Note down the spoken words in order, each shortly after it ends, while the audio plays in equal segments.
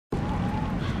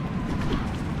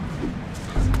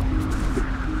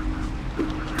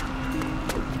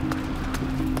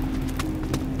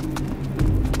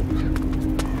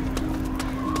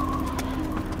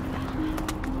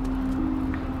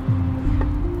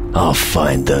I'll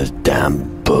find those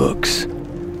damn books.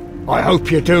 I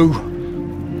hope you do.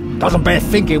 Doesn't bear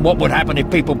thinking what would happen if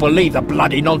people believe the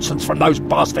bloody nonsense from those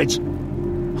bastards.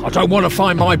 I don't want to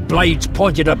find my blades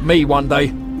pointed at me one day.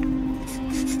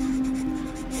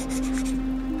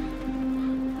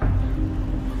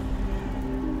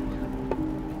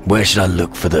 Where should I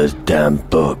look for those damn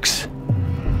books?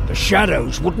 The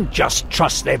Shadows wouldn't just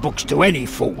trust their books to any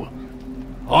fool.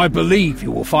 I believe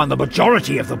you will find the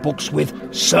majority of the books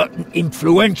with certain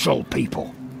influential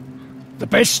people. The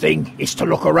best thing is to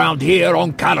look around here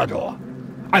on Calador,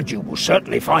 and you will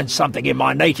certainly find something in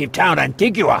my native town,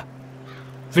 Antigua.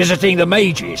 Visiting the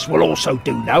mages will also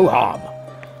do no harm.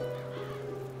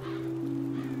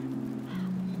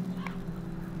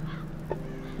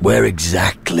 Where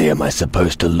exactly am I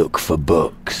supposed to look for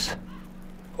books?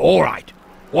 All right.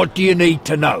 What do you need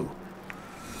to know?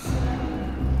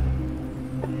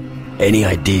 Any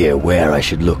idea where I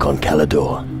should look on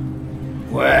Calador?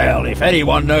 Well, if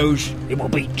anyone knows, it will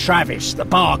be Travis, the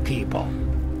barkeeper,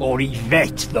 or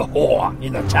Yvette, the whore,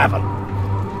 in the tavern.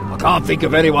 I can't think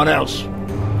of anyone else.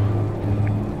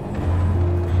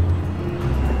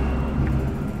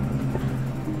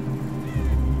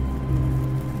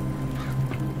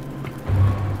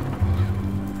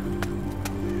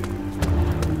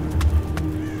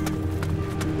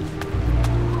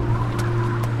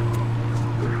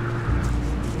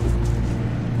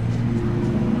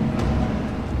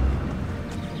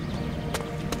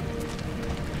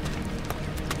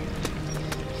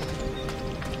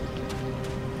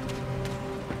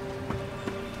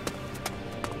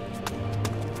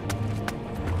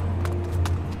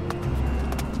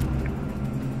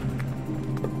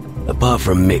 Apart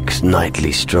from Mick's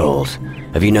nightly strolls,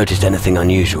 have you noticed anything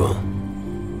unusual?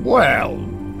 Well,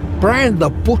 Brand the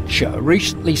Butcher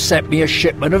recently sent me a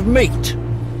shipment of meat.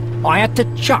 I had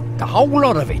to chuck a whole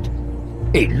lot of it.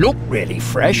 It looked really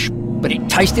fresh, but it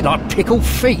tasted like pickled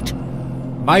feet.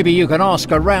 Maybe you can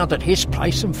ask around at his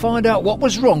place and find out what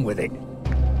was wrong with it.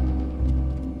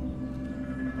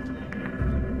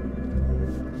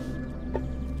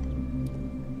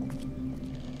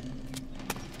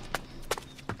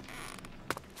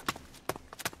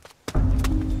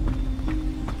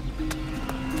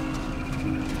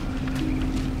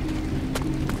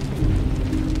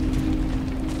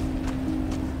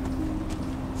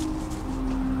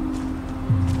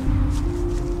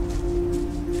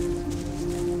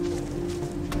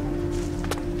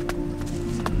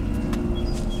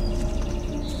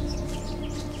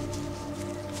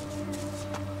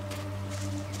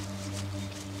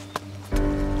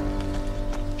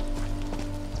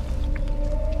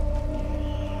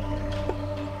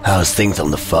 How's things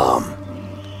on the farm?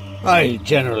 I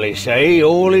generally say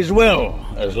all is well,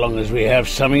 as long as we have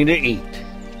something to eat.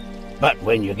 But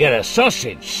when you get a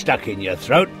sausage stuck in your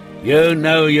throat, you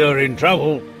know you're in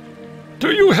trouble.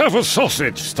 Do you have a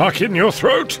sausage stuck in your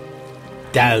throat?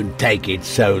 Don't take it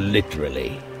so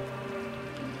literally.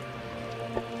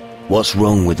 What's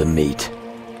wrong with the meat?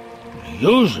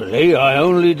 Usually I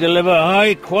only deliver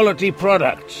high-quality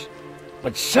products,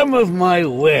 but some of my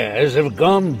wares have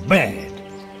gone bad.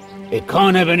 It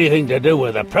can't have anything to do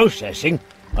with the processing.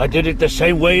 I did it the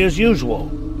same way as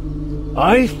usual.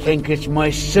 I think it's my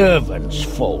servant's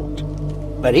fault,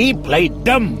 but he played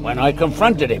dumb when I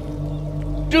confronted him.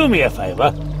 Do me a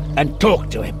favor and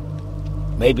talk to him.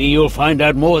 Maybe you'll find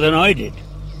out more than I did.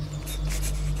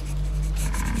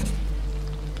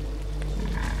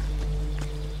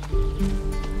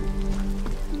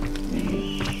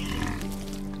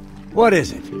 What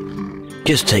is it?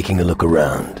 Just taking a look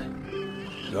around.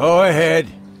 Go ahead.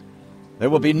 There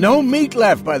will be no meat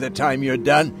left by the time you're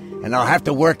done, and I'll have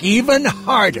to work even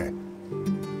harder.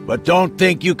 But don't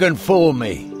think you can fool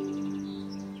me.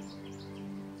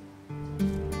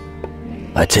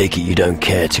 I take it you don't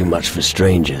care too much for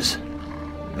strangers.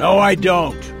 No, I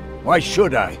don't. Why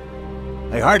should I?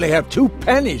 They hardly have 2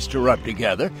 pennies to rub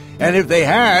together, and if they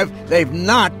have, they've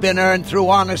not been earned through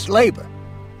honest labor.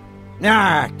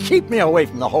 Nah, keep me away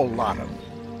from the whole lot of them.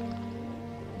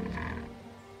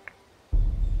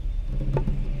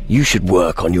 You should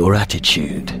work on your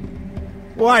attitude.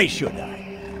 Why should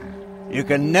I? You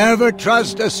can never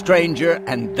trust a stranger,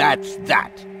 and that's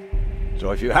that.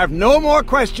 So if you have no more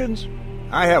questions,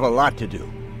 I have a lot to do.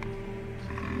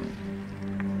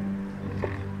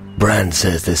 Brand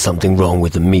says there's something wrong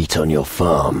with the meat on your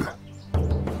farm.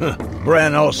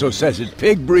 Bran also says that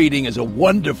pig breeding is a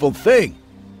wonderful thing.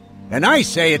 And I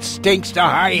say it stinks to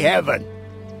high heaven.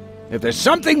 If there's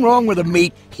something wrong with the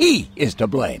meat, he is to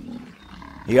blame.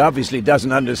 He obviously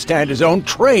doesn't understand his own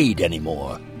trade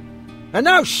anymore. And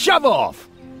now shove off!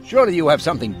 Surely you have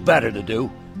something better to do.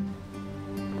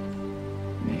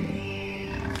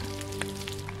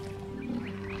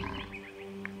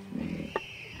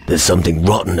 There's something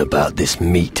rotten about this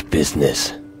meat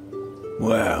business.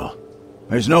 Well,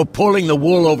 there's no pulling the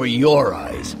wool over your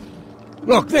eyes.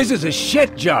 Look, this is a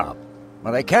shit job,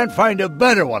 but I can't find a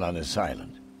better one on this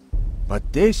island.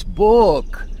 But this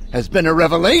book has been a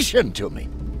revelation to me.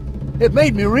 It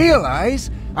made me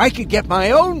realize I could get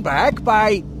my own back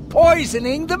by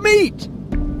poisoning the meat.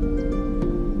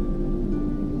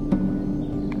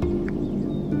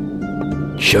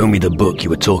 Show me the book you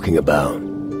were talking about.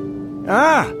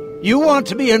 Ah, you want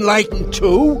to be enlightened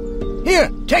too? Here,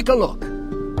 take a look.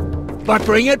 But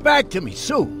bring it back to me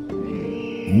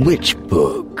soon. Which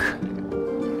book?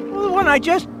 Well, the one I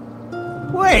just...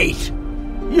 Wait!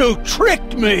 You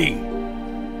tricked me!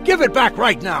 Give it back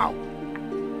right now!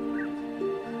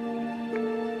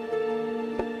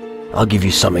 I'll give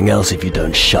you something else if you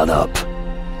don't shut up.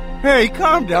 Hey,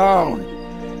 calm down.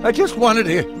 I just wanted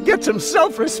to get some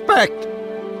self-respect.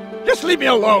 Just leave me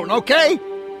alone, okay?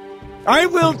 I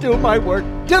will do my work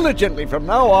diligently from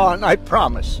now on, I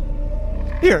promise.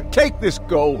 Here, take this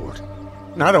gold.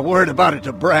 Not a word about it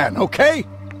to Bran, okay?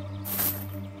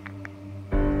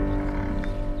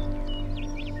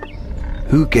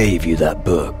 Who gave you that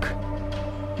book?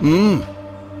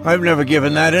 I've never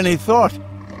given that any thought.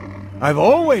 I've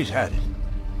always had it.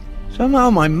 Somehow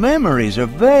my memories are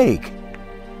vague.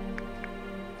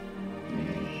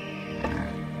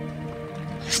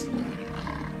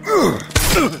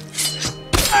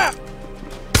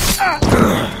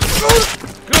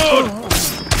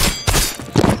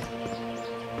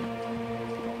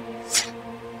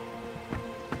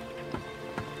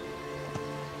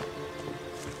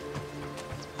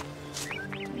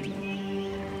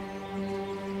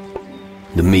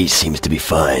 The meat seems to be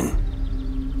fine.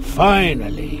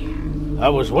 Finally. I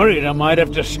was worried I might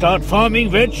have to start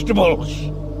farming vegetables.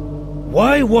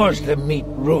 Why was the meat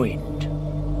ruined?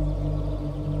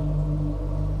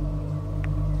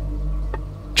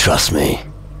 Trust me,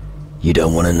 you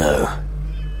don't want to know.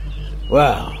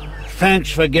 Well, thanks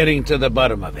for getting to the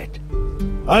bottom of it.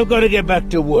 I've got to get back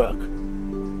to work.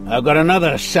 I've got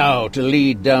another sow to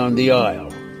lead down the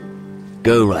aisle.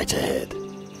 Go right ahead.